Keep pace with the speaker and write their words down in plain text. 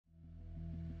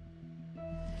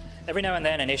Every now and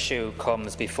then an issue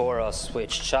comes before us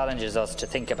which challenges us to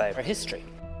think about our history.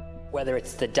 Whether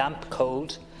it's the damp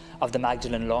cold of the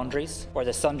Magdalen laundries or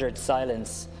the sundered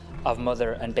silence of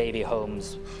mother and baby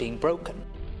homes being broken.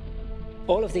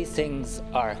 All of these things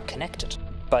are connected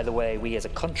by the way we as a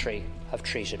country have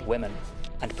treated women,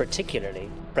 and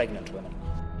particularly pregnant women.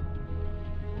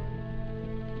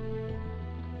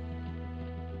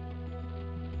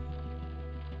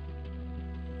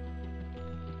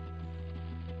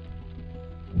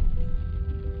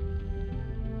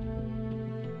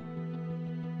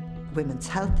 Women's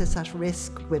health is at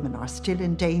risk, women are still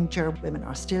in danger, women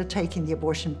are still taking the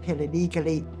abortion pill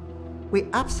illegally. We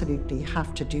absolutely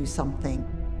have to do something.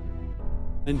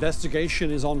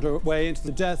 Investigation is underway into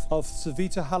the death of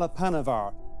Savita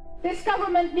Halappanavar. This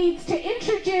government needs to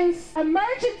introduce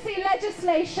emergency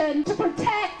legislation to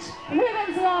protect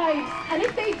women's lives, and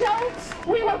if they don't,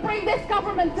 we will bring this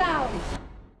government down.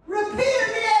 Repeal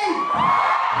me!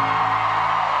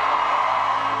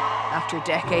 After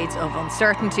decades of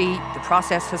uncertainty, the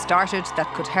process has started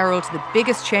that could herald the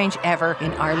biggest change ever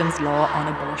in Ireland's law on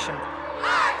abortion.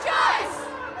 Our choice!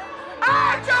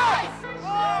 Our choice!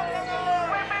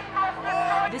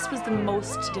 This was the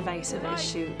most divisive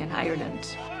issue in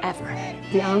Ireland ever.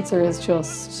 The answer is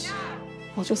just,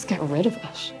 well, just get rid of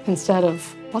it, instead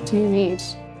of, what do you need?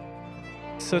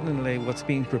 Suddenly, what's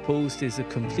being proposed is a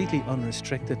completely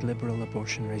unrestricted liberal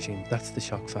abortion regime. That's the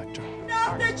shock factor.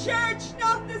 Not the church,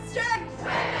 not the state!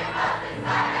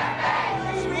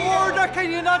 It's murder!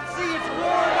 Can you not see it's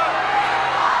murder?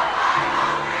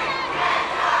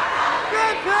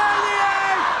 Prepare the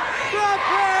egg!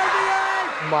 Prepare the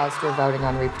egg! Whilst we're voting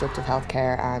on reproductive health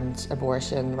care and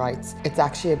abortion rights, it's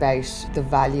actually about the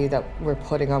value that we're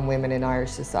putting on women in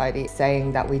Irish society,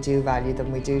 saying that we do value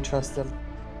them, we do trust them.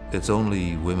 It's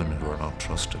only women who are not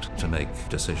trusted to make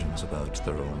decisions about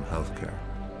their own healthcare.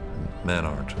 Men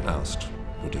aren't asked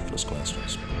ridiculous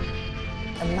questions.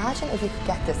 Imagine if you could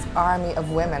get this army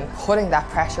of women putting that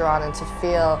pressure on and to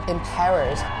feel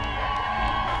empowered.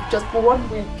 Just for 1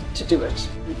 week to do it.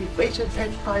 We've waited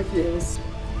 35 years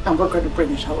and we're going to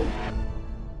bring it home.